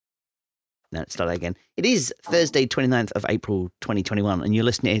Let's start again. It is Thursday, 29th of April, 2021, and you're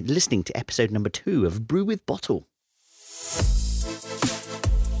listening to episode number 2 of Brew with Bottle.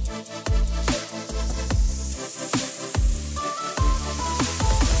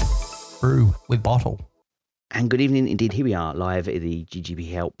 Brew with Bottle. And good evening indeed. Here we are live at the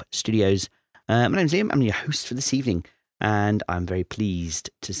GGB Help Studios. My name's Liam. I'm your host for this evening, and I'm very pleased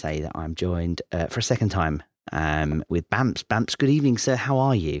to say that I'm joined for a second time with Bamps. Bamps, good evening, sir. How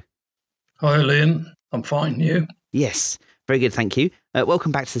are you? Hi, Liam. I'm fine. You? Yes, very good. Thank you.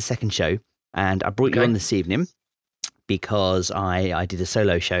 Welcome back to the second show. And I brought you on this evening because I did a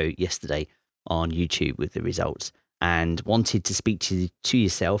solo show yesterday on YouTube with the results and wanted to speak to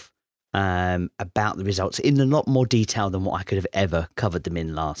yourself about the results in a lot more detail than what I could have ever covered them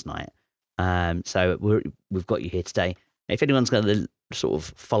in last night. So we've got you here today. If anyone's going to sort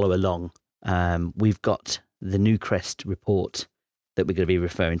of follow along, we've got the Newcrest report that we're going to be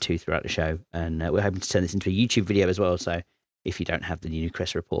referring to throughout the show, and we're hoping to turn this into a YouTube video as well. So if you don't have the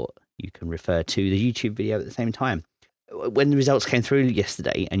Newcrest report, you can refer to the YouTube video at the same time. When the results came through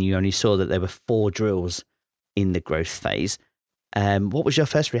yesterday and you only saw that there were 4 drills in the growth phase, what was your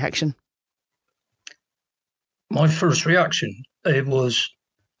first reaction? My first reaction, it was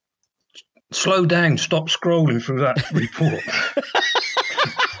slow down, stop scrolling through that report.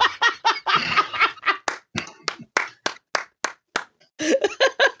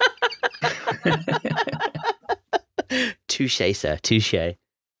 Touche, sir. Touche. Right.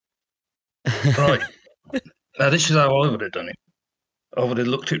 Now, this is how I would have done it. I would have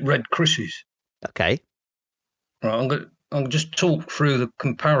looked at Red Chris's. Okay. Right. I'm going to just talk through the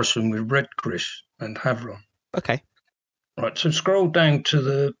comparison with Red Chris and Havron. Okay. Right. So scroll down to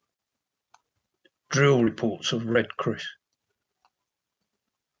the drill reports of Red Chris.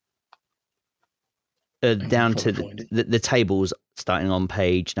 Down to the tables starting on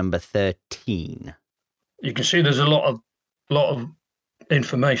page number 13. You can see there's a lot of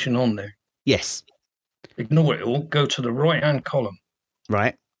information on there. Yes. Ignore it all. Go to the right-hand column.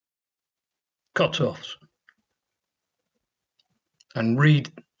 Right. Cut-offs. And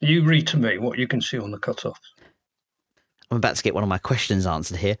read to me what you can see on the cut-offs. I'm about to get one of my questions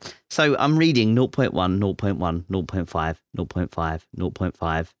answered here. So I'm reading 0.1, 0.1, 0.5, 0.5,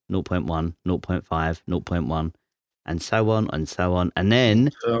 0.5, 0.1, 0.5, 0.1, and so on and so on. And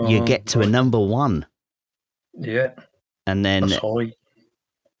then you get to a number 1. Yeah. And then that's high.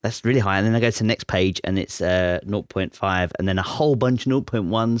 That's really high. And then I go to the next page and it's 0.5 and then a whole bunch of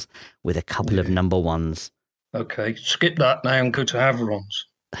 0.1s with a couple of number 1s. Okay. Skip that now and go to Havron's.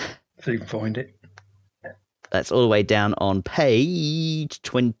 If you can find it. That's all the way down on page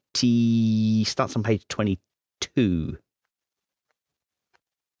 20. Starts on page 22.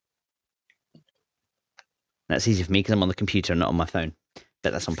 That's easy for me because I'm on the computer and not on my phone.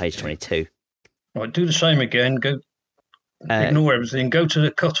 But that's on page 22. Right, do the same again. Go. Ignore everything. Go to the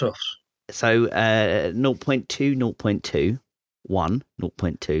cut-offs. So 0.2, 0.2, 1,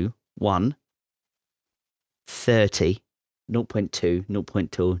 0.2, 1, 30, 0.2,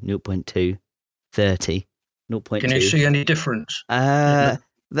 0.2, 0.2, 30. 0.2. Can you see any difference?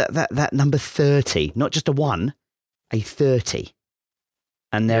 That number 30, not just a 1, a 30.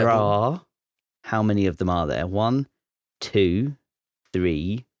 And there are, how many of them are there? 1, 2,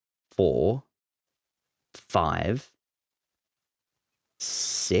 3, 4, 5,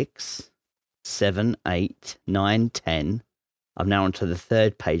 6, 7, 8, 9, 10. I'm now onto the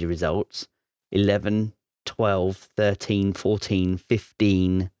third page of results. 11, 12, 13, 14,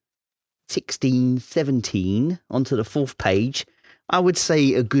 15, 16, 17, onto the fourth page. I would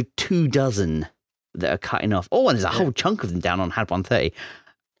say a good 24 that are cutting off. Oh, and there's a whole chunk of them down on Had 130.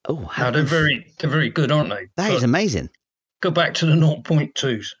 Oh, now they're very good, aren't they? That is amazing. Go back to the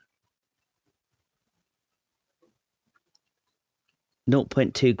 0.2s.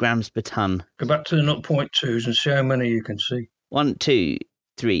 0.2 grams per ton. Go back to the 0.2s and see how many you can see. 1, 2,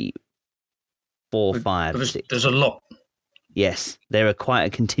 3, 4, 5, 6. There's a lot. Yes, they're a quite a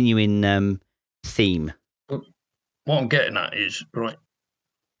continuing theme. But what I'm getting at is, right,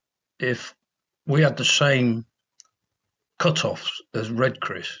 if we had the same cut-offs as Red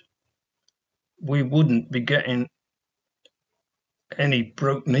Chris, we wouldn't be getting any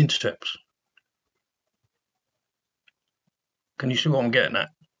broken intercepts. Can you see what I'm getting at?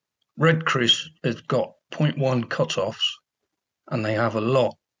 Red Chris has got 0.1 cut-offs and they have a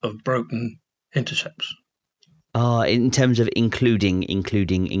lot of broken intercepts. In terms of including.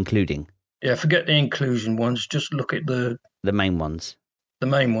 Yeah, forget the inclusion ones. Just look at the main ones. The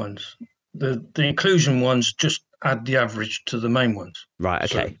main ones. The inclusion ones just add the average to the main ones. Right,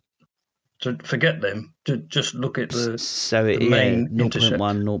 okay. So forget them. Just look at the main 0.1, intercept.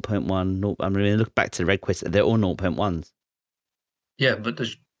 0.1. I'm going to look back to the RedQuest. They're all 0.1s. Yeah, but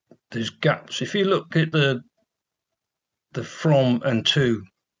there's gaps. If you look at the from and to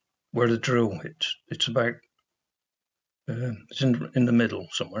where the drill hits, it's about it's in the middle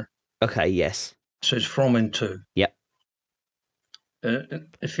somewhere. Okay. Yes. It says from and to. Yep.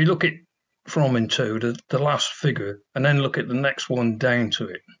 If you look at from and to the last figure, and then look at the next one down to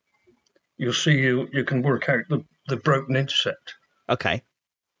it, you'll see you can work out the broken intercept. Okay.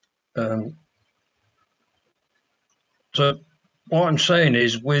 So what I'm saying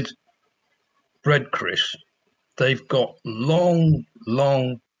is, with Red Chris, they've got long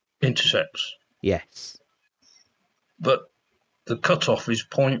intercepts. Yes. But the cutoff is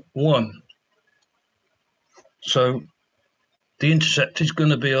 0.1. So the intercept is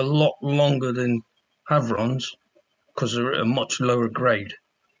going to be a lot longer than Havron's because they're at a much lower grade.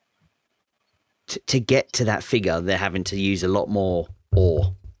 To get to that figure, they're having to use a lot more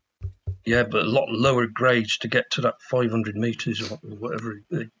ore. Yeah, but a lot lower grades to get to that 500 meters or whatever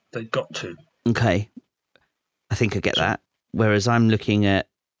they got to. Okay. I think I get that. Whereas I'm looking at...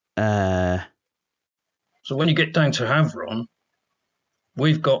 So when you get down to Havron,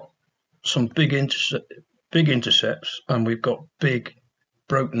 we've got some big intercepts, and we've got big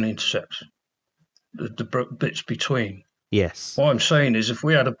broken intercepts, the bits between. Yes. What I'm saying is, if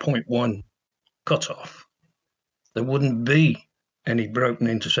we had a 0.1 cutoff, there wouldn't be any broken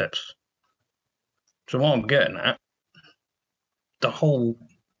intercepts. So what I'm getting at, the whole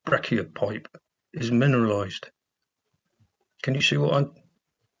breccia pipe is mineralized. Can you see what I'm...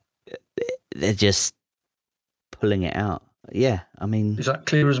 They're just pulling it out. Yeah, I mean... Is that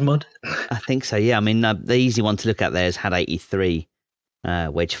clear as mud? I think so, yeah. I mean, the easy one to look at there is HAD 83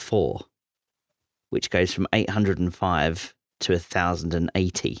 wedge 4, which goes from 805 to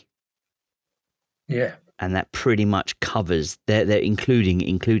 1,080. Yeah. And that pretty much covers, they're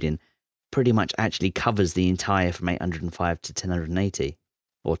including, pretty much actually covers the entire from 805 to 1080,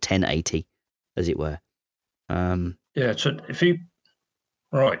 or 1080, as it were. Yeah, so if you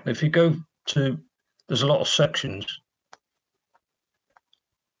go to, there's a lot of sections.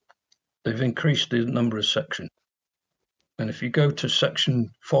 They've increased the number of sections. And if you go to section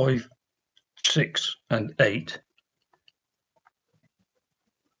 5, 6, and 8.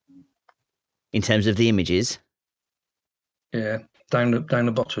 In terms of the images? Yeah, down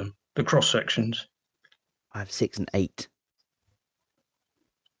the bottom, the cross sections. 5, 6, and 8.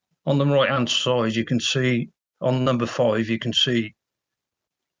 On the right-hand side, you can see, on number 5, you can see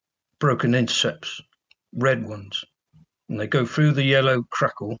broken intercepts, red ones. And they go through the yellow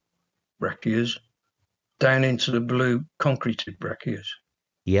crackle breccias down into the blue concreted breccias.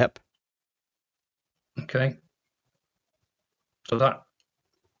 Yep. Okay. So that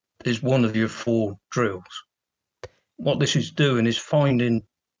is one of your 4 drills. What this is doing is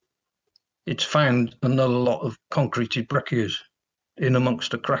it's found another lot of concreted breccias in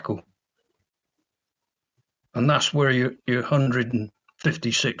amongst the crackle. And that's where your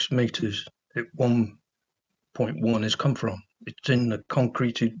 156 meters at 1.1 has come from. It's in the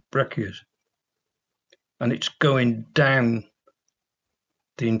concreted breccias. And it's going down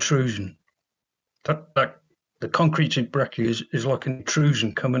the intrusion. The concreted breccias is like an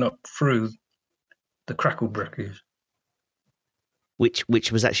intrusion coming up through the crackle breccias.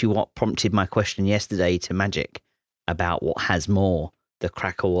 Which was actually what prompted my question yesterday to Magic about what has more, the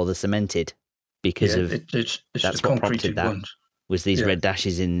crackle or the cemented, because it's that's the what prompted that ones. Was these red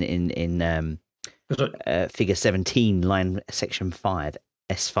dashes in figure 17, line section 5,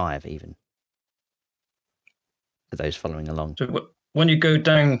 S5 even. For those following along. So when you go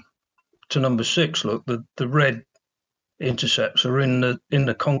down to number 6, look, the red intercepts are in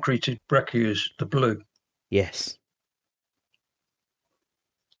the concreted breccias, the blue. Yes.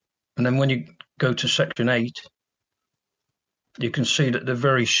 And then when you go to section 8, you can see that they're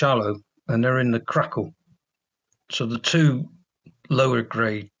very shallow and they're in the crackle. So the 2 lower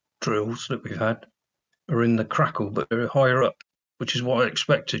grade drills that we've had are in the crackle, but they're higher up, which is what I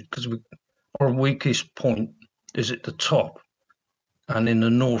expected, because our weakest point is at the top and in the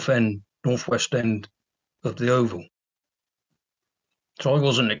northwest end of the oval. So I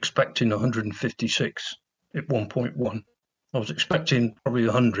wasn't expecting 156 at 1.1. I was expecting probably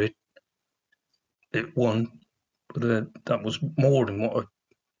 100 at 1, but that was more than what I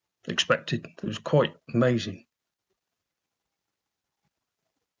expected. It was quite amazing.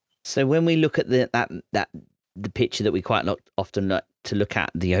 So when we look at the picture that we quite often like to look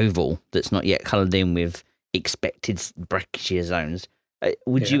at, the oval that's not yet coloured in with expected breccia zones,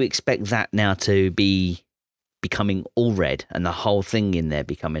 would you expect that now to be becoming all red and the whole thing in there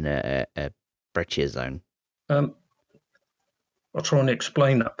becoming a breccia zone? I'll try and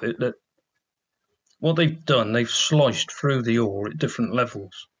explain that bit. That what they've done, they've sliced through the ore at different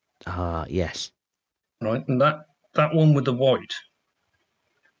levels. Yes. Right, and that one with the white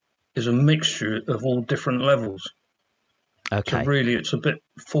is a mixture of all different levels. Okay. So really, it's a bit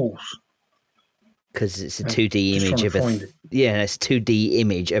false. Because it's a 2D image of it's a 2D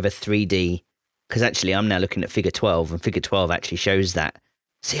image of a 3D. Because actually, I'm now looking at Figure 12, and Figure 12 actually shows that.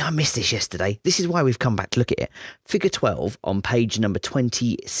 See, I missed this yesterday. This is why we've come back to look at it. Figure 12 on page number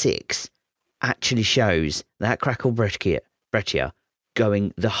 26 actually shows that crackle breccia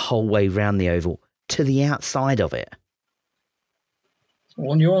going the whole way round the oval to the outside of it.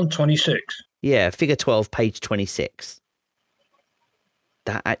 When you're on 26? Yeah, Figure 12, page 26.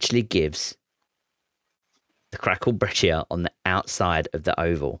 That actually gives the crackle breccia on the outside of the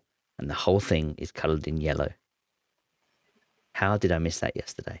oval, and the whole thing is coloured in yellow. How did I miss that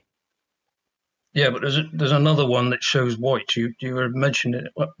yesterday? Yeah, but there's another one that shows white. You were mentioning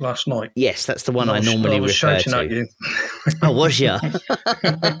it last night. Yes, that's the one I normally refer to. At you. Oh, was you?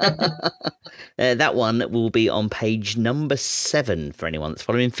 That one will be on page number 7 for anyone that's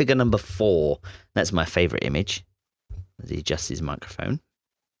following. Figure number 4. That's my favourite image. As he adjusts his microphone.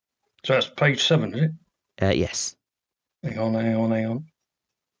 So that's page 7, is it? Yes. Hang on.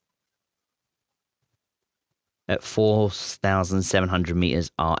 At 4,700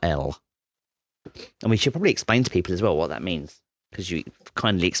 meters RL. And we should probably explain to people as well what that means, because you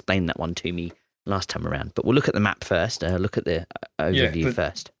kindly explained that one to me last time around. But we'll look at the map first. Look at the overview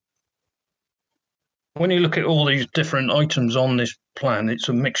first. When you look at all these different items on this plan, it's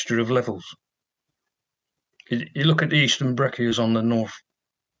a mixture of levels. You look at the eastern breccias on the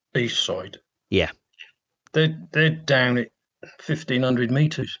northeast side. Yeah. They're down at 1,500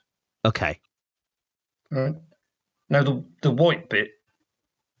 meters. Okay. Right. Now the white bit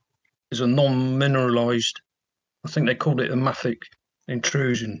is a non-mineralized, I think they called it a mafic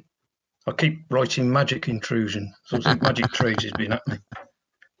intrusion. I keep writing magic intrusion, so I think magic trades has been happening.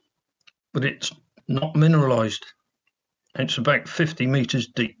 But it's not mineralized. It's about 50 meters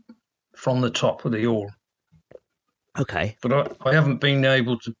deep from the top of the ore. Okay. But I haven't been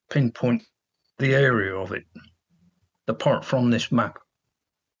able to pinpoint the area of it, apart from this map.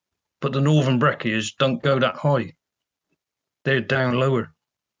 But the northern breccias don't go that high. They're down lower.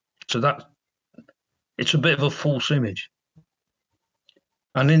 So it's a bit of a false image.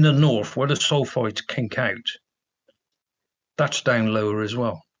 And in the north, where the sulfides kink out, that's down lower as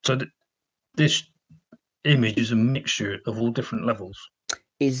well. So this image is a mixture of all different levels.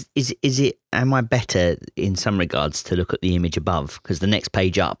 Is it? Am I better in some regards to look at the image above? Because the next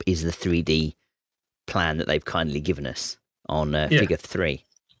page up is the 3D plan that they've kindly given us on Figure 3.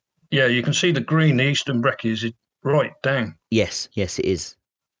 Yeah, you can see the green, the eastern breccias is right down. Yes, it is.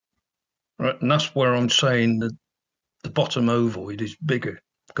 Right, and that's where I'm saying that the bottom ovoid is bigger,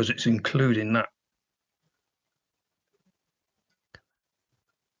 because it's including that.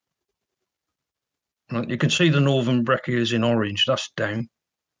 Right, you can see the northern breccias in orange, that's down.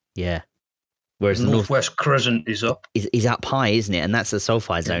 Yeah. Whereas the northwest crescent is up. Is up high, isn't it? And that's the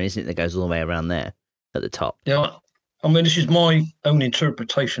sulfide zone, isn't it, that goes all the way around there at the top? Yeah, I mean, this is my own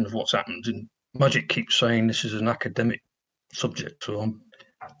interpretation of what's happened, and Magic keeps saying this is an academic subject, so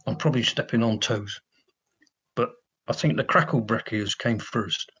I'm probably stepping on toes. But I think the crackle breccias came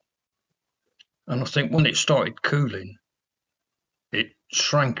first. And I think when it started cooling, it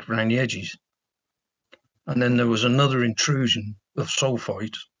shrank around the edges. And then there was another intrusion of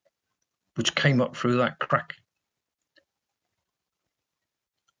sulfides, which came up through that crack.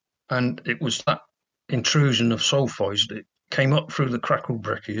 And it was that intrusion of sulfides that came up through the crackle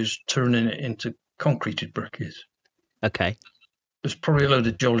breccias, turning it into concreted breccias. Okay. There's probably a load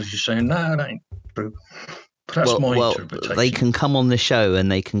of geologists saying, no, that ain't true. But that's my interpretation. They can come on the show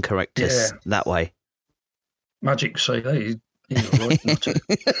and they can correct us that way. Magic say, hey, he's all right, not it.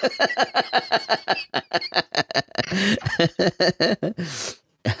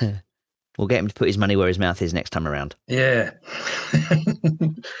 We'll get him to put his money where his mouth is next time around. Yeah.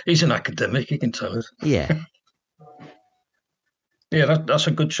 He's an academic, he can tell us. Yeah. Yeah, that's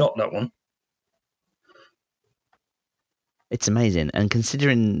a good shot, that one. It's amazing. And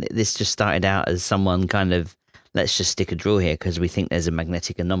considering this just started out as someone kind of, let's just stick a drill here because we think there's a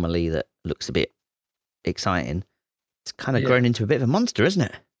magnetic anomaly that looks a bit exciting, it's kind of grown into a bit of a monster, isn't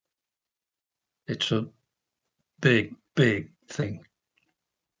it? It's a big, big thing.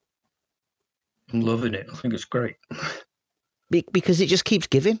 I'm loving it. I think it's great. Because it just keeps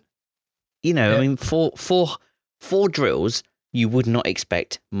giving. You know, I mean, four drills, you would not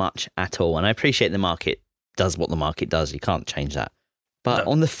expect much at all. And I appreciate the market does what the market does. You can't change that. But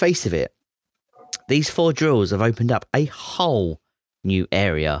on the face of it, these 4 drills have opened up a whole new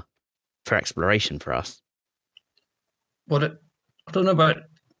area for exploration for us. Well, I don't know about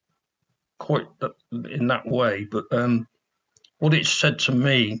quite in that way, but what it said to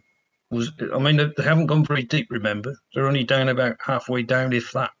me was, I mean, they haven't gone very deep, remember? They're only down about halfway down,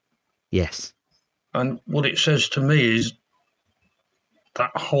 if that. Yes. And what it says to me is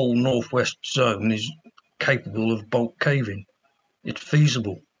that whole northwest zone is capable of bulk caving. It's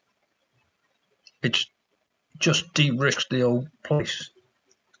feasible. It's just de-risked the old place.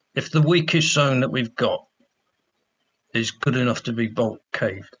 If the weakest zone that we've got is good enough to be bulk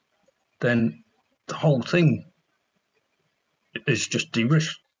caved, then the whole thing is just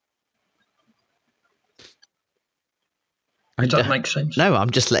de-risked. Does that make sense? No,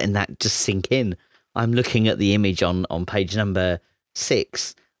 I'm just letting that just sink in. I'm looking at the image on page number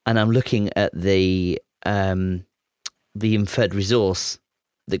 6, and I'm looking at the inferred resource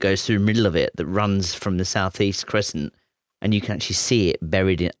that goes through the middle of it, that runs from the southeast crescent, and you can actually see it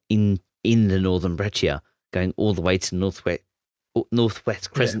buried in the northern breccia, going all the way to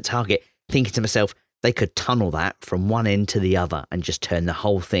northwest crescent target. Thinking to myself, they could tunnel that from one end to the other and just turn the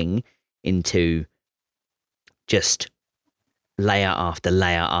whole thing into just layer after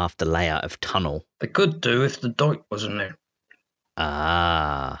layer after layer of tunnel. They could do if the dike wasn't there.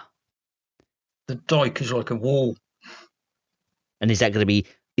 Ah. The dike is like a wall. And is that going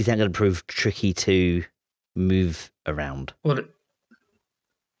to prove tricky to move around? Well,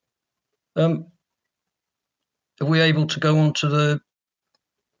 are we able to go on to the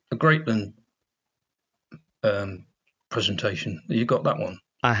Greatland presentation? You got that one?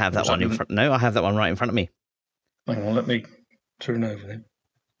 I have that one in front. No, I have that one right in front of me. Hang on, let me turn over then.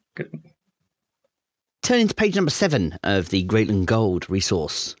 Turning to page number 7 of the Greatland Gold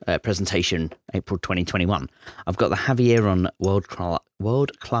resource presentation, April 2021. I've got the Havieron World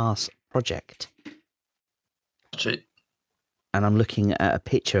Class Project. That's it. And I'm looking at a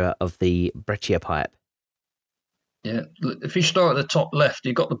picture of the breccia pipe. Yeah, if you start at the top left,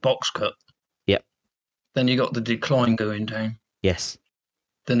 you've got the box cut. Yep. Then you got the decline going down. Yes.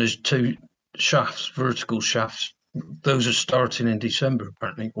 Then there's 2 shafts, vertical shafts. Those are starting in December,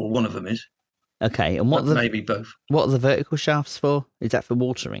 apparently, or one of them is. Okay, and maybe both. What are the vertical shafts for? Is that for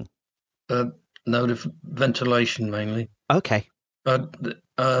watering? No, the ventilation mainly. Okay.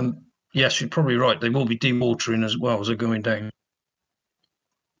 Yes, you're probably right. They will be dewatering as well as they're going down.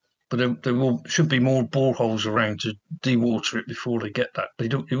 But there should be more boreholes around to dewater it before they get that.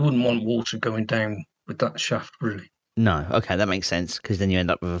 You wouldn't want water going down with that shaft, really. No, okay, that makes sense, because then you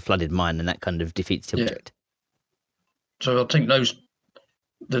end up with a flooded mine, and that kind of defeats the object. So I think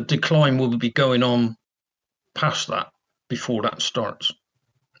the decline will be going on past that before that starts.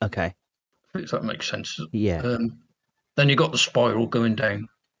 Okay. If that makes sense. Yeah. Then you've got the spiral going down.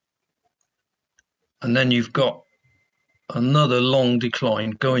 And then you've got another long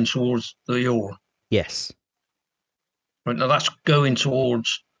decline going towards the ore. Yes. Right, now that's going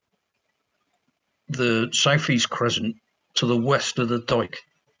towards the southeast crescent to the west of the dike.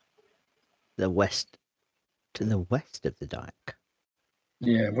 To the west of the dike.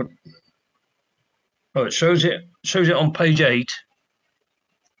 Yeah. It shows it on page 8.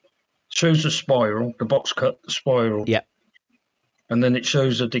 Shows the spiral, the box cut, the spiral. Yeah. And then it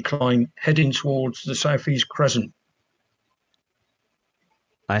shows a decline heading towards the southeast crescent.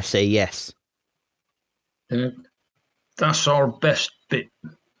 I say yes. That's our best bit.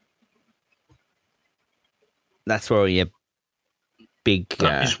 That's where your big...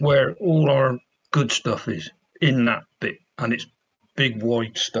 That is where all our good stuff is, in that bit. And it's big,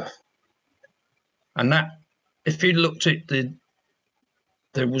 wide stuff. And that, if you looked at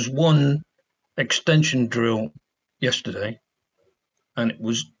there was one extension drill yesterday, and it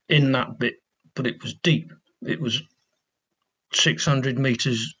was in that bit, but it was deep. It was 600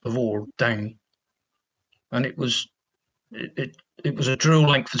 meters of ore down, and it was a drill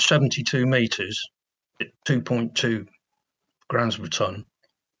length of 72 meters at 2.2 grams per ton.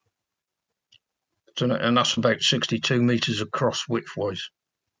 So, and that's about 62 meters across width-wise.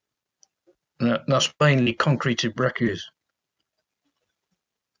 And that's mainly concreted breccias.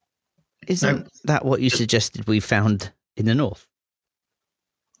 Isn't that what you suggested we found in the north?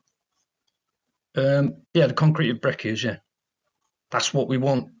 Yeah, the concreted breccias, yeah. That's what we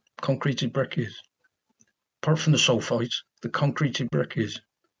want, concreted breccias. Apart from the sulfites, the concreted breccias.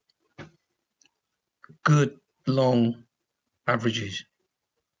 Good, long averages.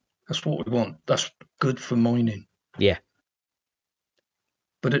 That's what we want. That's good for mining. Yeah.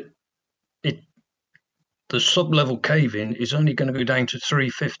 But the sub-level caving is only going to go down to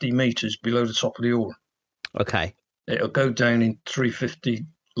 350 meters below the top of the ore. Okay. It'll go down in 350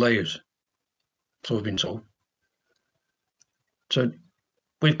 layers. so I've been told. So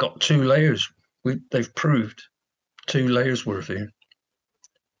we've got 2 layers. They've proved 2 layers worth here.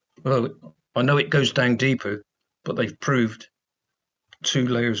 Well, I know it goes down deeper, but they've proved 2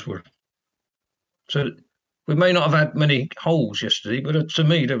 layers worth. So we may not have had many holes yesterday, but to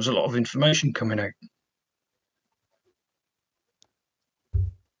me, there was a lot of information coming out.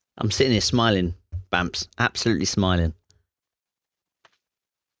 I'm sitting here smiling, Bamps, absolutely smiling.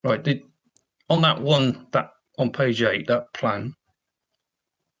 Right, on that one, that on page 8, that plan,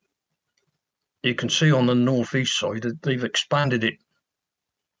 you can see on the northeast side that they've expanded it.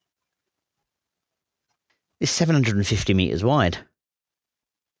 It's 750 meters wide.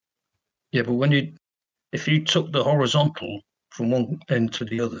 Yeah, but if you took the horizontal from one end to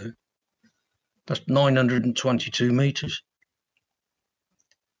the other, that's 922 meters.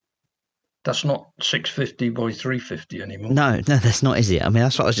 That's not 650 by 350 anymore. No, that's not, is it? I mean,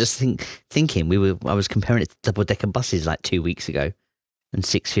 that's what I was just thinking. I was comparing it to double-decker buses like 2 weeks ago, and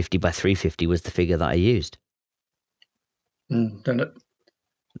 650 by 350 was the figure that I used. Then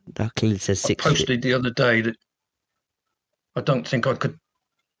That clearly says 650. I posted the other day that I don't think I could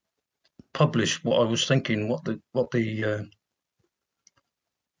publish what I was thinking, what the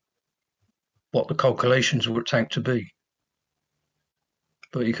calculations worked out to be.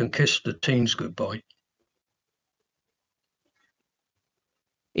 But you can kiss the teens goodbye.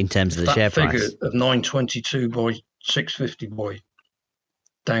 In terms of the share price. That figure of 922 by 650 by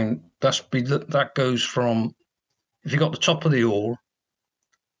down, that goes from, if you got the top of the ore,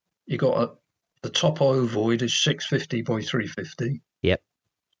 you got the top ovoid is 650 by 350. Yep.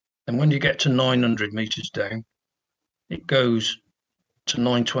 And when you get to 900 meters down, it goes to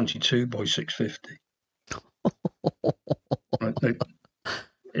 922 by 650. Right?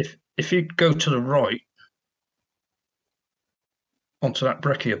 If you go to the right onto that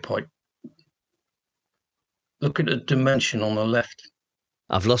breccia pipe, look at the dimension on the left.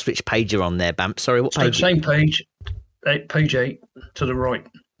 I've lost which page you're on there, Bamp. Sorry, what page? Same page, page 8 to the right.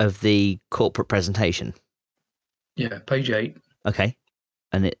 Of the corporate presentation? Yeah, page 8. Okay.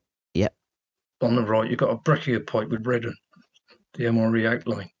 And yep. On the right, you've got a breccia pipe with red on the MRE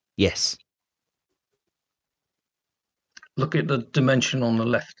outline. Yes. Look at the dimension on the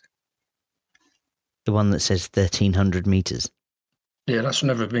left. The one that says 1,300 meters. Yeah, that's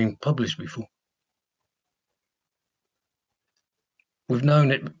never been published before. We've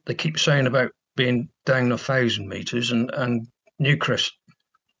known it. They keep saying about being down 1,000 meters, and Newcrest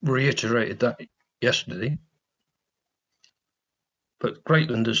reiterated that yesterday. But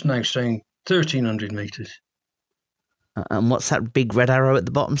Greatland is now saying 1,300 meters. And what's that big red arrow at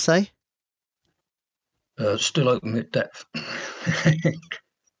the bottom say? Still open at depth.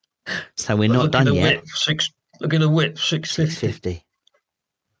 So we're not done yet. Look at the width, 650.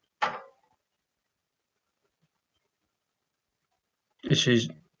 This is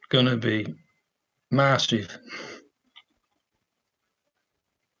going to be massive.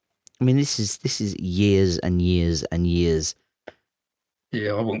 I mean, this is years and years and years.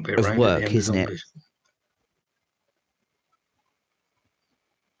 Yeah, I won't be around. Of work, isn't it?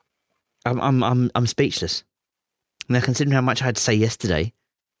 I'm speechless. Now, considering how much I had to say yesterday,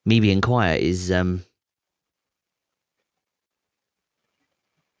 me being quiet is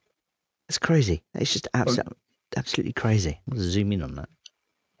it's crazy. It's just absolutely crazy. I'll zoom in on that.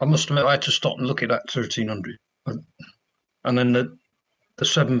 I must admit, I had to stop and look at that 1,300, and then the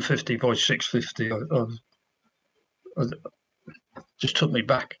 750 by 650. Just took me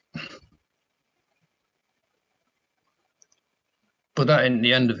back. But that ain't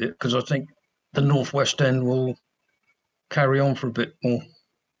the end of it, because I think the northwest end will carry on for a bit more.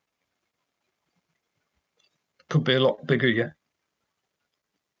 Could be a lot bigger yet.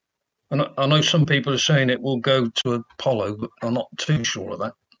 And I know some people are saying it will go to Apollo, but I'm not too sure of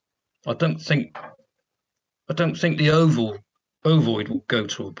that. I don't think the ovoid will go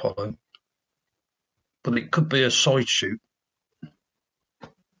to Apollo, but it could be a side shoot.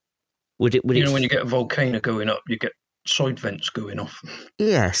 Would it? When you get a volcano going up, you get side vents going off.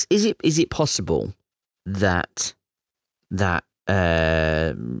 Yes. Is it possible that what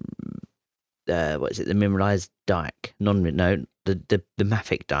is it? The mineralized dike? The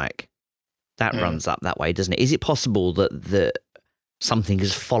mafic dike that runs up that way, doesn't it? Is it possible that something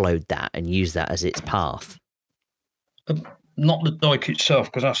has followed that and used that as its path? Not the dike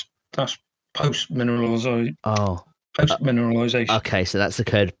itself, because that's post mineralization. Oh, post mineralization. Okay, so that's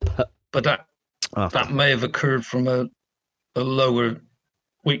occurred. But that may have occurred from a lower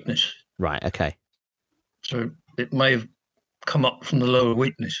weakness. Right. Okay. So it may have come up from the lower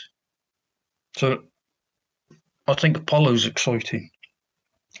weakness. So I think Apollo's exciting.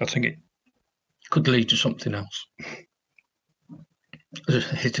 I think could lead to something else.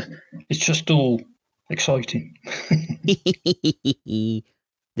 It's just all exciting.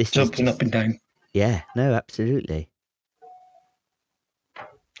 This Jumping up and down. Yeah, no, absolutely.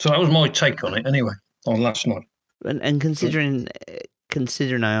 So that was my take on it anyway, on last night. And considering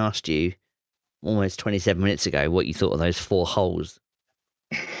I asked you almost 27 minutes ago what you thought of those 4 holes.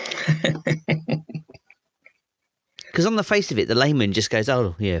 Because on the face of it, the layman just goes,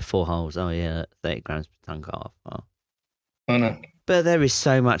 oh, yeah, 4 holes. Oh, yeah, 30 grams per tonne cut off. Oh. I know. But there is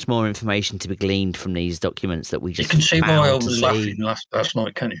so much more information to be gleaned from these documents that we just You can see why I failed to was see. laughing last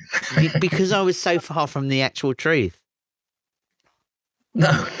night, can you? Because I was so far from the actual truth. No.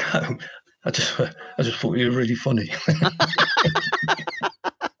 I just thought you were really funny.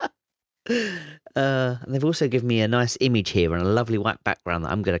 They've also given me a nice image here and a lovely white background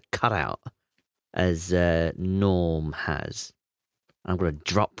that I'm going to cut out, as Norm has. I'm going to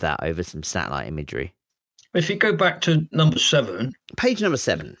drop that over some satellite imagery. If you go back to number 7. Page number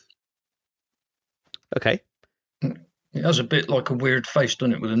 7. Okay. It has a bit like a weird face,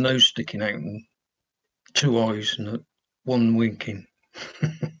 doesn't it? With a nose sticking out and 2 eyes and one winking.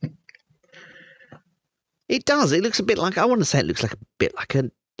 It does. It looks a bit like, I want to say it looks like a bit like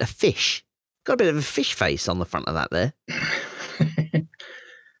a fish. Got a bit of a fish face on the front of that there.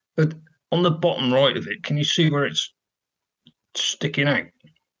 But on the bottom right of it, can you see where it's sticking out?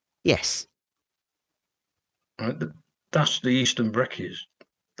 Yes. Right, that's the eastern breccias.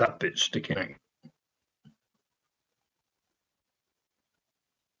 That bit sticking out.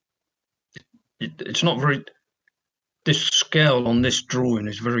 It's not very. This scale on this drawing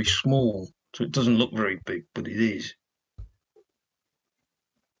is very small, so it doesn't look very big, but it is.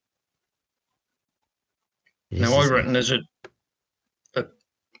 Now I reckon there's the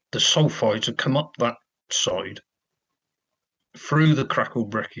sulfides have come up that side through the crackled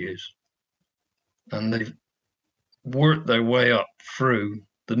breccias, and they've worked their way up through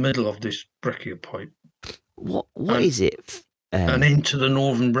the middle of this breccia pipe. What is it? And into the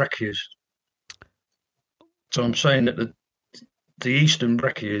northern breccias. So I'm saying that the eastern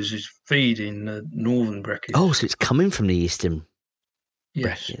breccias is feeding the northern breccias. Oh, so it's coming from the eastern.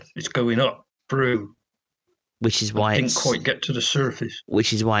 Yes, breccias. It's going up through. Which is why it didn't quite get to the surface.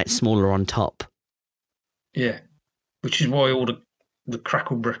 Which is why it's smaller on top. Yeah, which is why all the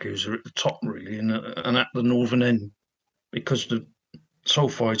crackled breccias are at the top, really, and at the northern end, because the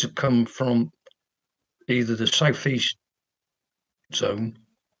sulfides have come from either the southeast zone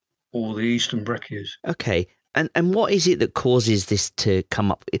or the eastern breccias. Okay, and what is it that causes this to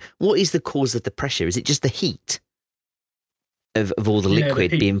come up? What is the cause of the pressure? Is it just the heat of all the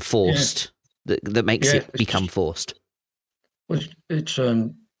liquid being forced that makes it become forced? Well, it's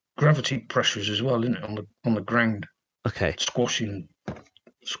gravity pressures as well, isn't it, on the ground? Okay. Squashing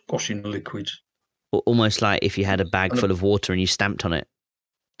the liquids. Almost like if you had a bag full of water and you stamped on it.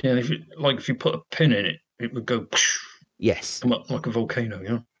 Yeah, if you put a pin in it, it would go. Yes. Come up like a volcano, you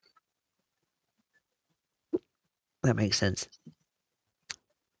know. That makes sense.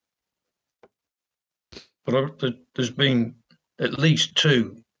 But there's been at least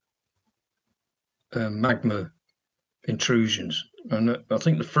 2 magma intrusions, and I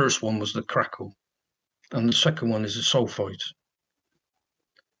think the first one was the crackle, and the second one is the sulfides.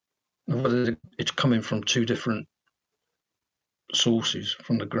 And whether it's coming from 2 different sources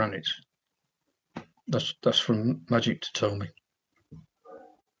from the granites, that's from Magic to tell me.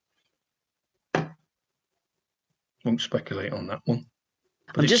 Won't speculate on that one.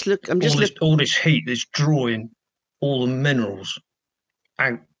 But all this heat is drawing all the minerals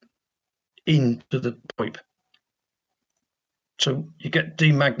out into the pipe. So you get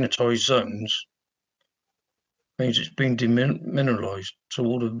demagnetized zones, means it's been demineralized. So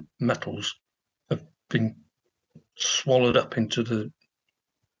all the metals have been swallowed up into the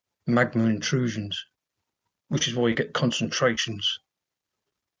magma intrusions, which is why you get concentrations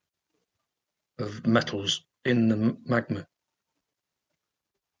of metals in the magma.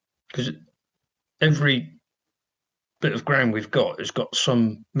 Because every bit of ground we've got has got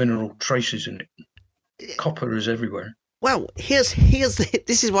some mineral traces in it. Copper is everywhere. Well, this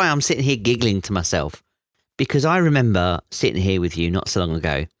is why I'm sitting here giggling to myself, because I remember sitting here with you not so long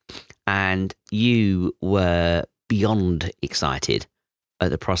ago, and you were beyond excited at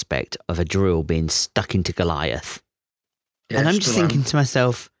the prospect of a drill being stuck into Goliath. Yeah, and I'm just thinking to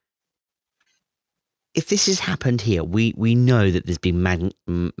myself, if this has happened here, we know that there's been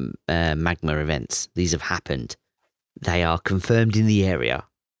magma events. These have happened. They are confirmed in the area.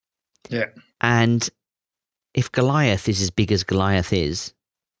 Yeah. And if Goliath is as big as Goliath is,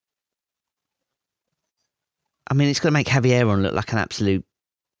 I mean, it's going to make Javier look like an absolute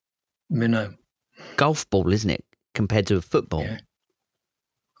minnow. golf ball, isn't it, compared to a football?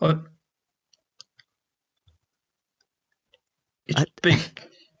 Yeah. It's big.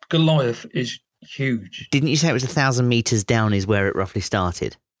 Goliath is huge. Didn't you say it was 1,000 meters down is where it roughly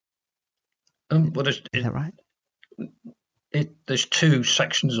started? Well, is that right? There's two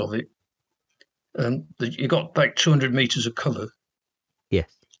sections of it. You got about 200 meters of cover. Yes.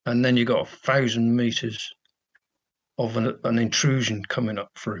 And then you got 1,000 meters of an intrusion coming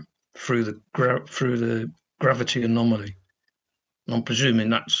up through the gravity anomaly. And I'm presuming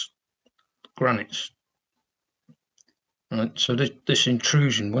that's granites. Right? So this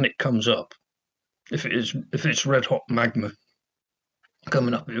intrusion, when it comes up, if it's red hot magma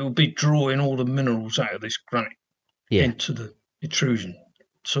coming up, it will be drawing all the minerals out of this granite into the intrusion.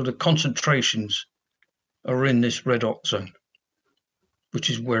 So the concentrations are in this red hot zone, which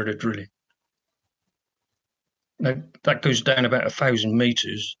is where they're drilling. Now that goes down about 1,000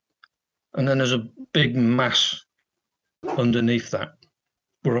 meters, and then there's a big mass underneath that,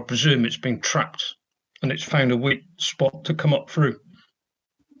 where I presume it's been trapped, and it's found a weak spot to come up through.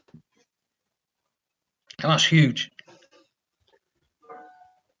 And that's huge.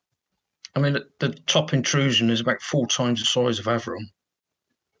 I mean, the top intrusion is about 4 times the size of Avron.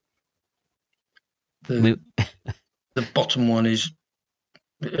 The bottom one it's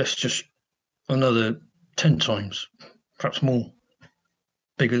just another 10 times, perhaps more,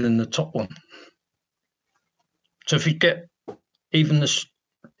 bigger than the top one. So if you get even this,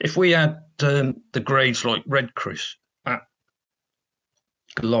 if we add the grades like Red Chris at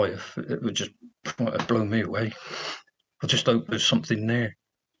Goliath, it would just blow me away. I just hope there's something there.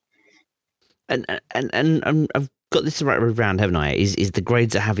 And I've got this the right way round, haven't I? Is the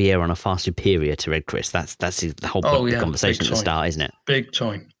grades at Javier on are far superior to Red Chris? That's the whole point of the conversation at the start, isn't it? Big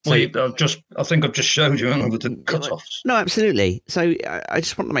time. So, I think I've just showed you with the cut-offs. No, absolutely. So I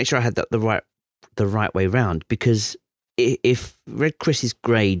just want to make sure I had that the right way round, because if Red Chris's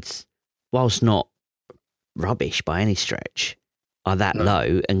grades, whilst not rubbish by any stretch, are that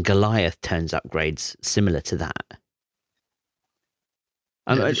low, and Goliath turns up grades similar to that.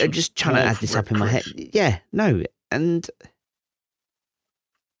 I'm just trying to add this up in my head. Yeah, no,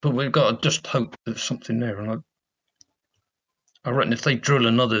 but we've got to just hope there's something there, and I reckon if they drill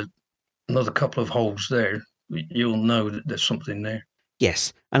another couple of holes there, you'll know that there's something there.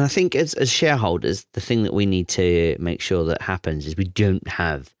 Yes, and I think as shareholders, the thing that we need to make sure that happens is we don't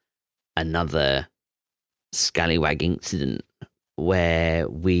have another scallywag incident where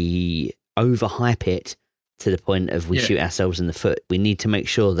we overhype it to the point of we shoot ourselves in the foot. We need to make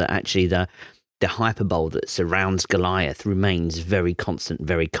sure that actually the hyperbole that surrounds Goliath remains very constant,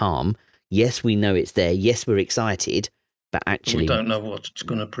 very calm. Yes, we know it's there. Yes, we're excited, but actually we don't know what it's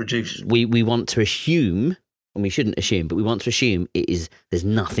going to produce. We want to assume, and we shouldn't assume, but we want to assume there's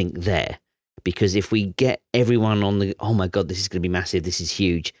nothing there. Because if we get everyone on the, oh my God, this is going to be massive, this is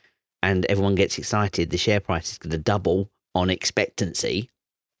huge, and everyone gets excited, the share price is going to double on expectancy.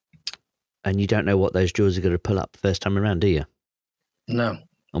 And you don't know what those jaws are going to pull up first time around, do you? No.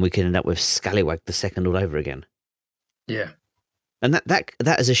 And we can end up with Scallywag the second all over again. Yeah. And that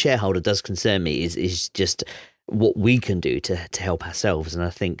as a shareholder does concern me, is just what we can do to help ourselves. And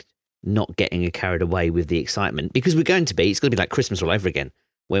I think not getting carried away with the excitement, because it's going to be like Christmas all over again.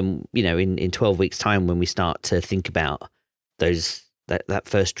 When, in 12 weeks' time, when we start to think about that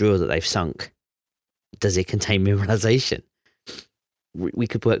first drawer that they've sunk, does it contain mineralization? We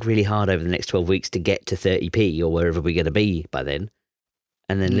could work really hard over the next 12 weeks to get to 30p or wherever we're going to be by then,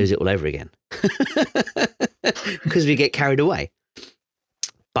 and then lose it all over again because we get carried away.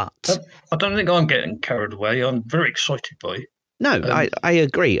 But I don't think I'm getting carried away. I'm very excited by it. No, I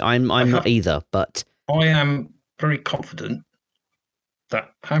agree. I'm not either, but I am very confident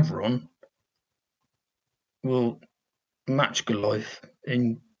that Havron will match Goliath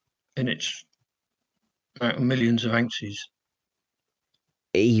in its millions of ounces.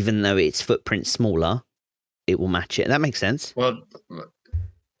 Even though its footprint's smaller, it will match it. That makes sense. Well,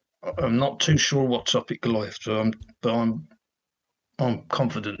 I'm not too sure what's up at Goliath, but I'm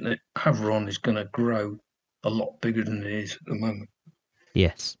confident that Havron is going to grow a lot bigger than it is at the moment.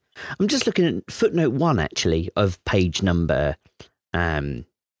 Yes. I'm just looking at footnote 1, actually, of page number 7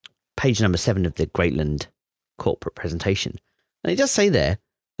 of the Greatland corporate presentation. And it does say there,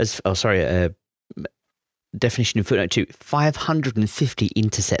 definition in footnote 2, 550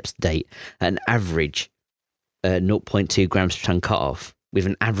 intercepts to date at an average 0.2 grams per ton cutoff with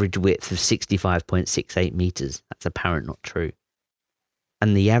an average width of 65.68 meters. That's apparent, not true.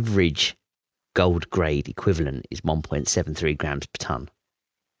 And the average gold grade equivalent is 1.73 grams per ton.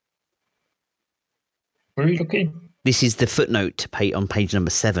 Where are you looking? This is the footnote on page number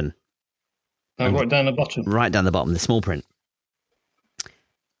 7. Right down the bottom. Right down the bottom, the small print.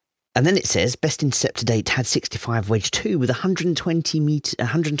 And then it says, best intercept to date had 65 wedge 2 with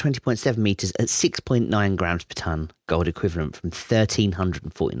 120.7 metres at 6.9 grams per tonne, gold equivalent from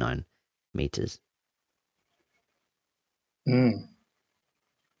 1,349 metres. I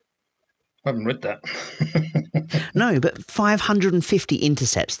haven't read that. No, but 550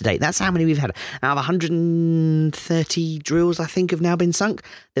 intercepts to date. That's how many we've had. Out of 130 drills, I think, have now been sunk.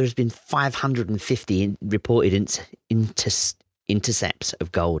 There has been 550 reported intercepts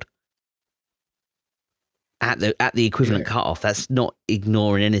of gold. At the equivalent cutoff, that's not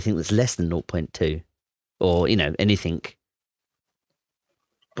ignoring anything that's less than 0.2 or, anything.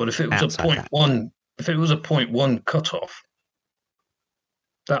 But if it was a 0.1, if it was a 0.1 cutoff,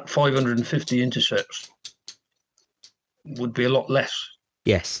 that 550 intercepts would be a lot less.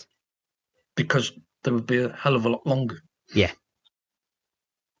 Yes. Because there would be a hell of a lot longer. Yeah.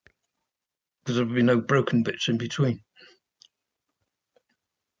 Because there would be no broken bits in between.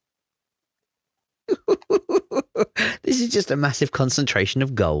 This is just a massive concentration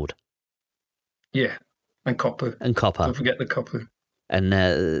of gold. Yeah, and copper. And copper. Don't forget the copper. And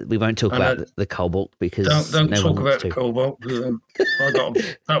we won't talk about the cobalt because don't no talk one about wants to. the cobalt.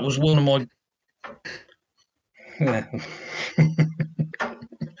 That was one of my. Yeah.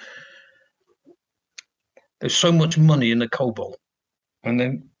 There's so much money in the cobalt, and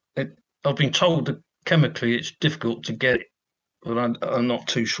then I've been told that chemically it's difficult to get it, but I'm not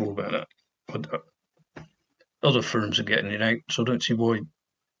too sure about that. But other firms are getting it out, so I don't see why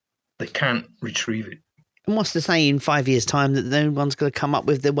they can't retrieve it. And what's to say in 5 years' time that no one's going to come up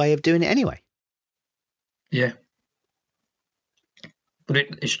with the way of doing it anyway? Yeah. But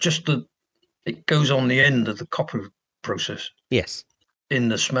it's just that it goes on the end of the copper process. Yes. In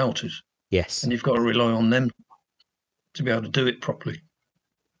the smelters. Yes. And you've got to rely on them to be able to do it properly.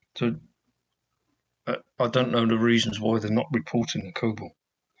 So I don't know the reasons why they're not reporting the cobalt.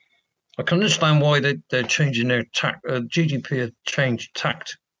 I can understand why they're changing their tact. GDP have changed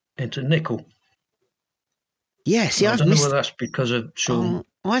tact into nickel. Yeah, see, I don't know whether that's because of Sean.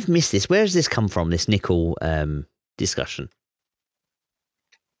 I've missed this. Where has this come from, this nickel discussion?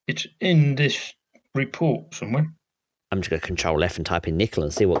 It's in this report somewhere. I'm just going to Control F and type in nickel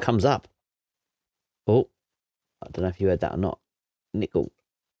and see what comes up. Oh, I don't know if you heard that or not. Nickel.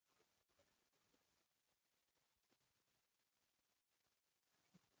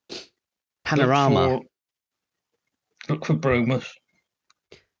 Panorama. Look for bromus.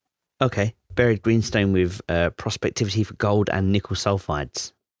 Okay. Buried greenstone with prospectivity for gold and nickel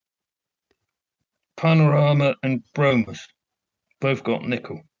sulfides. Panorama and bromus both got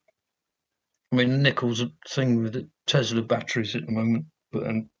nickel. I mean, nickel's a thing with the Tesla batteries at the moment, but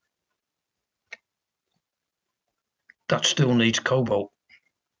that still needs cobalt.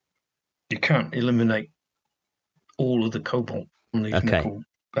 You can't eliminate all of the cobalt from these nickel,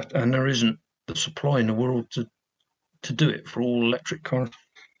 and there isn't the supply in the world to do it for all electric cars.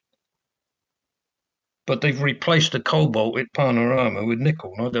 But they've replaced the cobalt at Panorama with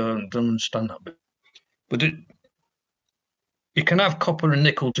nickel. I don't understand that bit. But you can have copper and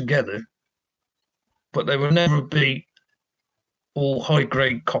nickel together, but they will never be all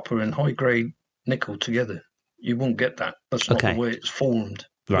high-grade copper and high-grade nickel together. You won't get that. That's not the way it's formed.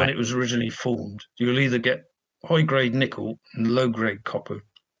 Right. When it was originally formed, you'll either get high-grade nickel and low-grade copper,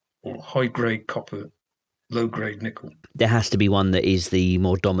 or high-grade copper, low-grade nickel. There has to be one that is the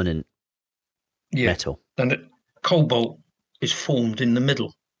more dominant metal. And cobalt is formed in the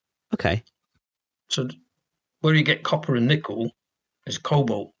middle. Okay. So where you get copper and nickel is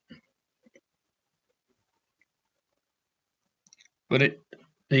cobalt. But it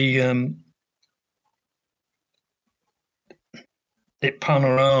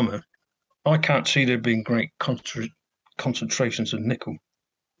Panorama, I can't see there being great concentrations of nickel.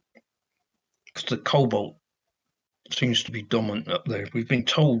 Because the cobalt seems to be dominant up there. We've been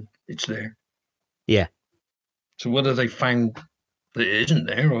told it's there. Yeah. So whether they found that it isn't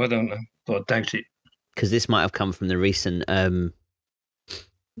there, I don't know. But I doubt it. Because this might have come from the recent...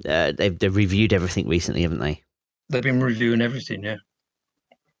 they've reviewed everything recently, haven't they? They've been reviewing everything, yeah.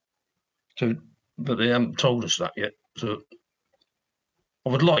 So, but they haven't told us that yet. So I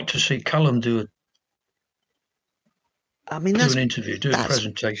would like to see Callum do an interview, do a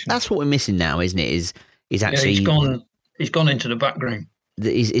presentation. That's what we're missing now, isn't it? Is actually he's gone into the background.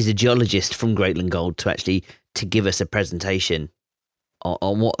 He's a geologist from Greatland Gold to give us a presentation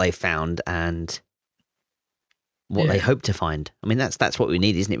on what they found and what they hope to find. I mean, that's what we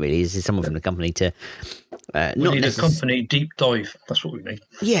need, isn't it? Really, is someone from the company to we need a company deep dive. That's what we need.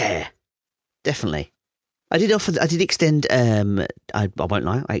 Yeah, definitely. I did extend. I won't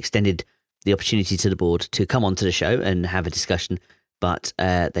lie. I extended the opportunity to the board to come onto the show and have a discussion, but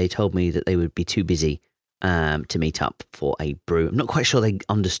they told me that they would be too busy to meet up for a brew. I'm not quite sure they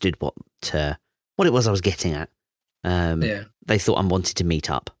understood what it was I was getting at. They thought I wanted to meet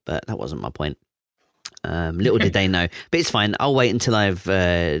up, but that wasn't my point. Little did they know, but it's fine. I'll wait until I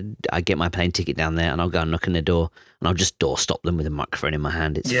get my plane ticket down there, and I'll go and knock on their door, and I'll just door stop them with a microphone in my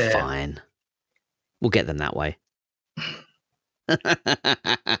hand. It's fine. We'll get them that way.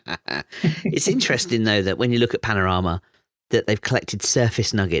 It's interesting though that when you look at Panorama, that they've collected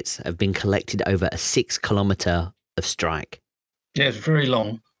surface nuggets have been collected over a 6 kilometre of strike. Yeah, it's very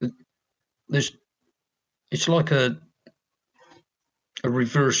long. It's like a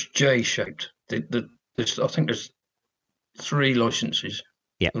reverse J shaped. I think there's 3 licenses.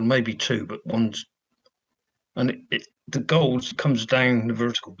 Yeah, or maybe 2, but one's, and the gold comes down the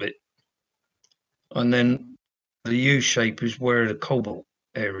vertical bit, and then the U shape is where the cobalt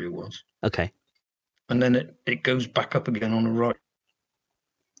area was. Okay. And then it goes back up again on the right.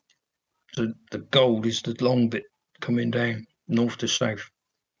 So the gold is the long bit coming down north to south,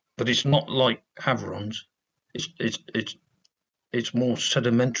 but it's not like Haverons. It's more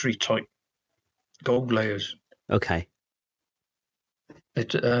sedimentary type gold layers. Okay.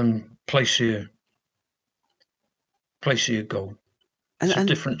 It's placer gold. It's a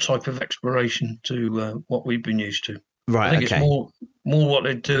different type of exploration to what we've been used to. Right. I think it's more what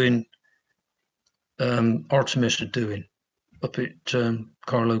they're doing. Artemis are doing up at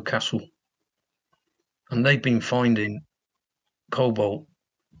Carlow Castle, and they've been finding cobalt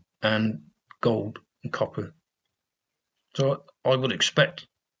and gold and copper. So I would expect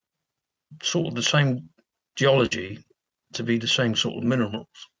sort of the same geology to be the same sort of minerals,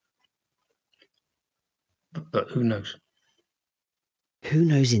 but who knows? Who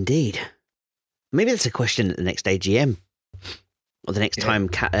knows indeed. Maybe that's a question at the next AGM. Or the next time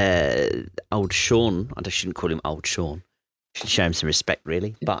old Sean, I shouldn't call him old Sean, should show him some respect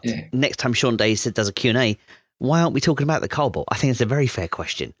really, but next time Sean Day does a Q&A, why aren't we talking about the cobalt? I think it's a very fair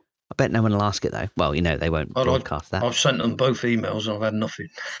question. I bet no one will ask it though. Well, they won't broadcast that. I've sent them both emails and I've had nothing.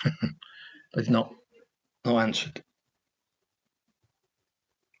 They've not answered.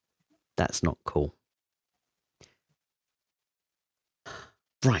 That's not cool.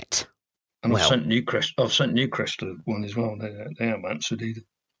 Right. And I've sent Newcrest one as well. They haven't answered either.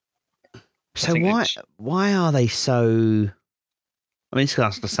 So why are they so? I mean, it's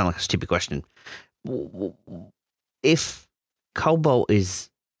going to sound like a stupid question. If cobalt is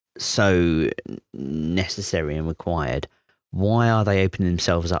so necessary and required, why are they opening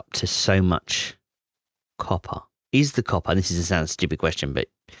themselves up to so much copper? Is the copper, and this is a sound stupid question, but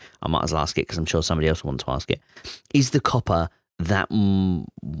I might as well ask it because I'm sure somebody else will want to ask it. Is the copper that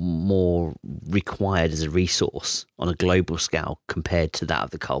more required as a resource on a global scale compared to that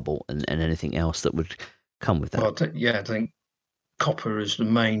of the cobalt and anything else that would come with that? Well, I think copper is the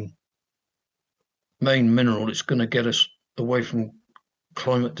main mineral that's going to get us away from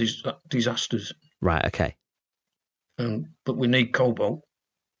climate disasters. Right, okay. But we need cobalt.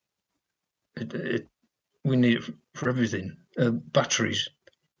 We need it for everything. Batteries.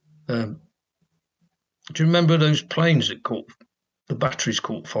 Do you remember those planes that the batteries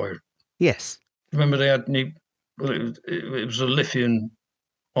caught fire? Yes. Remember they had it was a lithium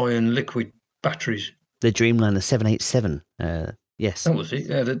ion liquid batteries. The Dreamliner 787. Yes. That was it.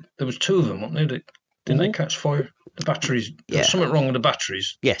 Yeah, there was 2 of them, weren't there? Didn't they catch fire? The batteries. There was something wrong with the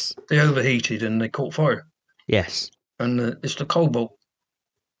batteries. Yes. They overheated and they caught fire. Yes. And it's the cobalt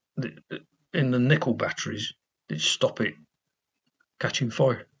in the nickel batteries that stop it catching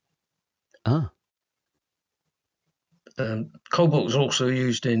fire. Ah. Cobalt is also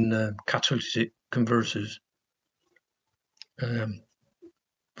used in catalytic converters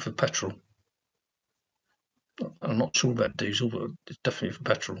for petrol. I'm not sure about diesel, but it's definitely for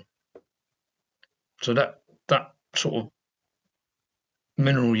petrol. So that sort of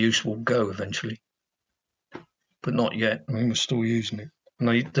mineral use will go eventually, but not yet. I mean, we're still using it, and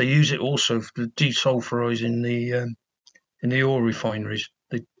they use it also for desulfurizing in the oil refineries.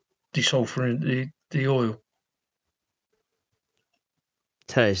 They desulfur the oil.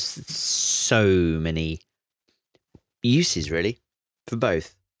 So there's so many uses really for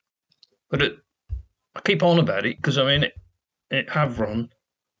both. But I keep on about it because I mean it Havron.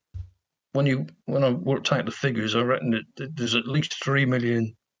 When I worked out the figures, I reckon that there's at least 3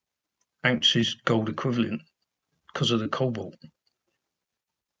 million ounces gold equivalent because of the cobalt.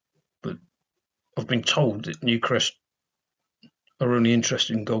 But I've been told that Newcrest are only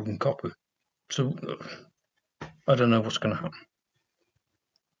interested in gold and copper. So I don't know what's going to happen.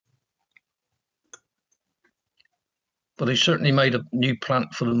 But they certainly made a new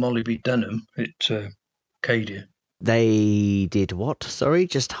plant for the molybdenum at Cadia. They did what? Sorry,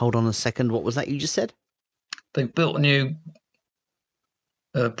 just hold on a second. What was that you just said? They've built a new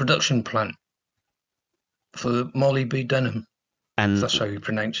production plant for molybdenum. And if that's how you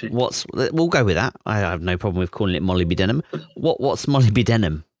pronounce it. We'll go with that. I have no problem with calling it molybdenum. What's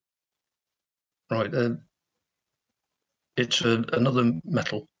molybdenum? Right, it's another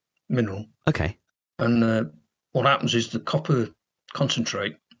mineral. Okay. And what happens is the copper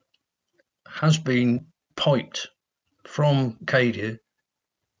concentrate has been piped from Cadia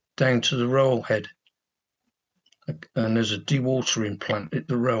down to the railhead, and there's a dewatering plant at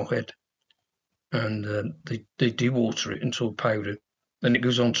the railhead, and they dewater it into a powder. Then it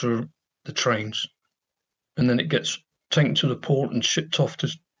goes onto the trains, and then it gets taken to the port and shipped off to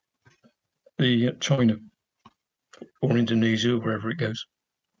the China or Indonesia, wherever it goes.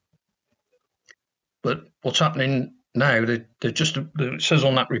 But what's happening now? It says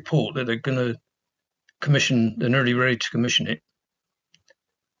on that report that they're going to commission. They're nearly ready to commission it,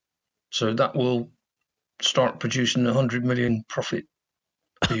 so that will start producing 100 million profit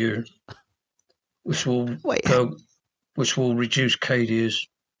a year, which will reduce Cadia's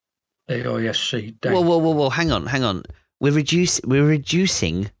AISC down. Whoa! Hang on. We're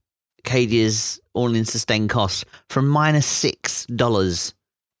reducing Cadia's all-in sustained costs from -$6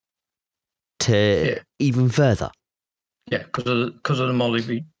 to even further. Yeah, because of the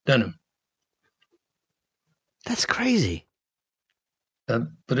molybdenum. That's crazy. But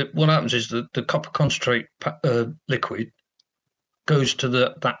what happens is that the copper concentrate liquid goes to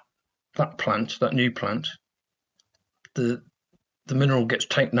that plant, that new plant. The mineral gets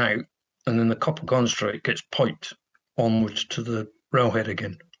taken out, and then the copper concentrate gets piped onwards to the railhead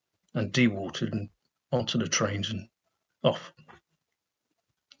again, and dewatered and onto the trains and off.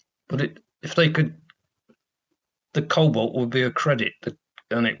 But if they could, the cobalt would be a credit,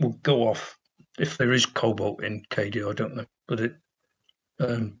 and it would go off if there is cobalt in Cadia. I don't know, but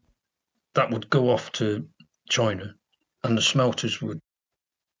that would go off to China, and the smelters would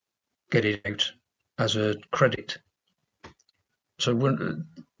get it out as a credit. So when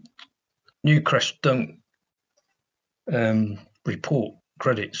Newcrest don't report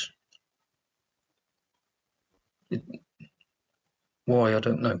credits, why I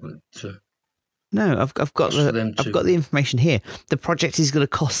don't know, but no, I've got the information here. The project is going to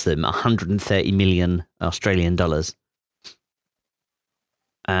cost them 130 million Australian dollars,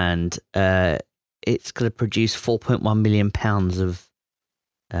 and it's going to produce 4.1 million pounds of.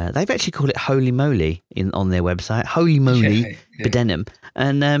 They've actually called it Holy Moly on their website. Holy Moly Bedenum,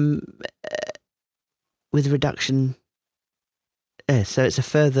 and with a reduction. So it's a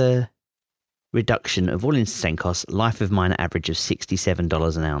further reduction of all-in sustained costs. Life of mine average of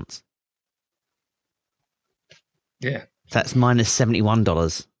 $67 an ounce. Yeah, that's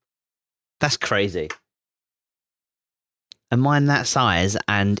 -$71. That's crazy. A mine that size,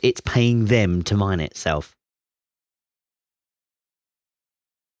 and it's paying them to mine itself.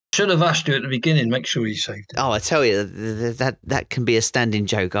 Should have asked you at the beginning. Make sure you saved it. Oh, I tell you, that can be a standing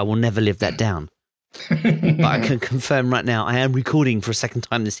joke. I will never live that down. But I can confirm right now, I am recording for a second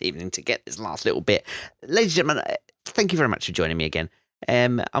time this evening to get this last little bit. Ladies and gentlemen, thank you very much for joining me again.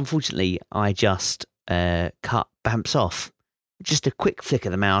 Unfortunately, I just cut Bamps off. Just a quick flick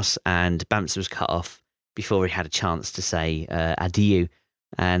of the mouse, and Bamps was cut off before he had a chance to say adieu.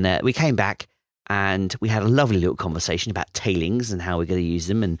 And we came back, and we had a lovely little conversation about tailings and how we're going to use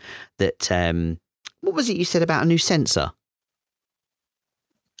them, and that. What was it you said about a new sensor?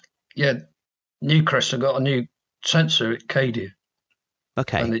 Yeah, Newcrest have got a new sensor at Cadia.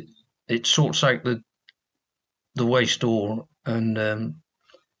 Okay. And it sorts out the waste ore, and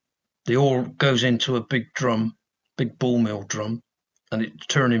the ore goes into a big ball mill drum, and it's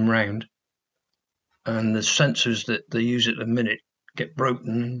turning round. And the sensors that they use at the minute get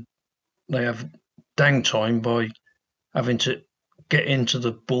broken. They have downtime by having to get into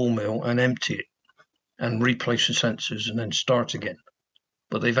the ball mill and empty it and replace the sensors and then start again.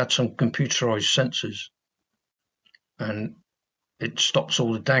 But they've had some computerized sensors, and it stops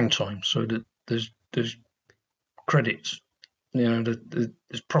all the downtime, so that there's credits.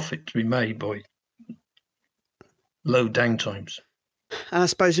 There's profit to be made by low downtimes. And I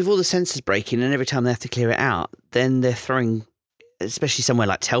suppose with all the sensors breaking and every time they have to clear it out, then they're throwing, especially somewhere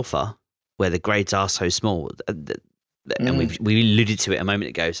like Telfer, where the grades are so small, and we alluded to it a moment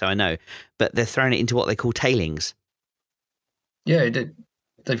ago, so I know, but they're throwing it into what they call tailings. Yeah,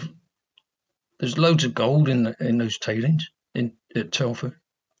 there's loads of gold in those tailings at Telfer.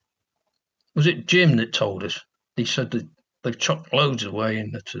 Was it Jim that told us? He said that they've chucked loads away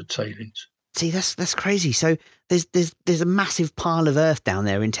into the tailings. See, that's crazy. So there's a massive pile of earth down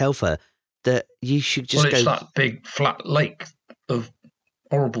there in Telfer that you should just it's that big flat lake of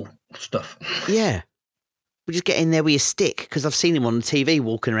horrible stuff. Yeah. We just get in there with your stick, because I've seen him on the TV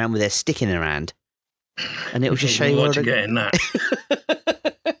walking around with their stick in their hand. And it'll just show you where to get in that.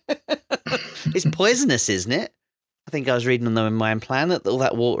 It's poisonous, isn't it? I think I was reading on the Mayan Planet that all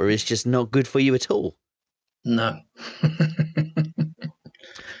that water is just not good for you at all. No.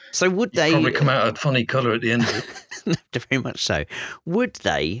 So would they probably come out a funny colour at the end of it? Very much so. Would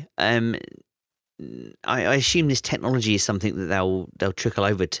they? I assume this technology is something that they'll trickle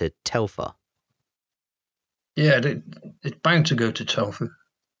over to Telfer. Yeah, it's bound to go to Telfer.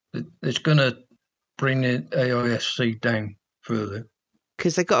 It's going to bring the AISC down further.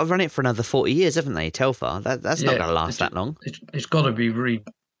 Because they've got to run it for another 40 years, haven't they, Telfer? That's not going to last that long. It's got to be redone,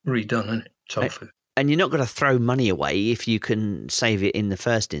 isn't it, Telfer? And you're not going to throw money away if you can save it in the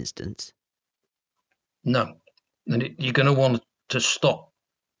first instance. No. And you're going to want to stop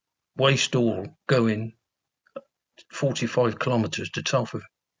waste oil going 45 kilometres to Telfer.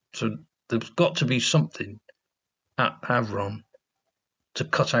 So there's got to be something at Havron to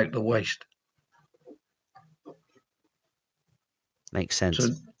cut out the waste. Makes sense. So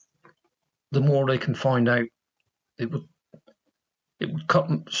the more they can find out, it would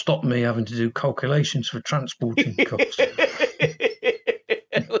stop me having to do calculations for transporting costs.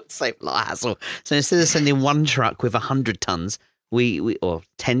 It would save a lot of hassle. So instead of sending one truck with 100 tons, we or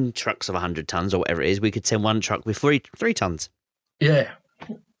 10 trucks of 100 tons or whatever it is, we could send one truck with three tons. Yeah.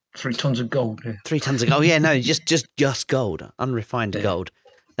 3 tons of gold. Yeah. 3 tons of gold. Yeah, no, just gold, unrefined gold.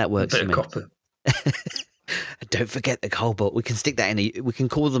 That works for me. Copper. Don't forget the cobalt. We can stick that in. We can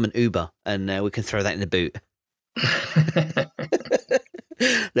call them an Uber, and we can throw that in the boot.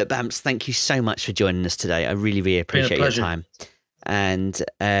 Look, Bamps, thank you so much for joining us today. I really, really appreciate your time. And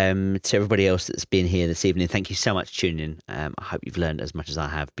to everybody else that's been here this evening, thank you so much for tuning in. I hope you've learned as much as I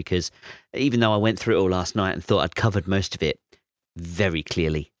have, because even though I went through it all last night and thought I'd covered most of it very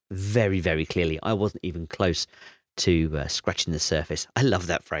clearly, very, very clearly, I wasn't even close to scratching the surface. I love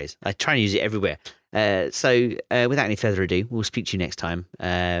that phrase. I try and use it everywhere. So without any further ado, we'll speak to you next time.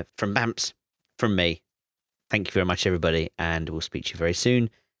 From Bamps, from me, thank you very much, everybody, and we'll speak to you very soon.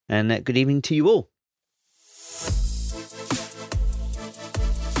 And good evening to you all.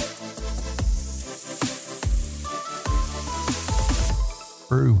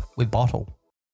 Brew with bottle.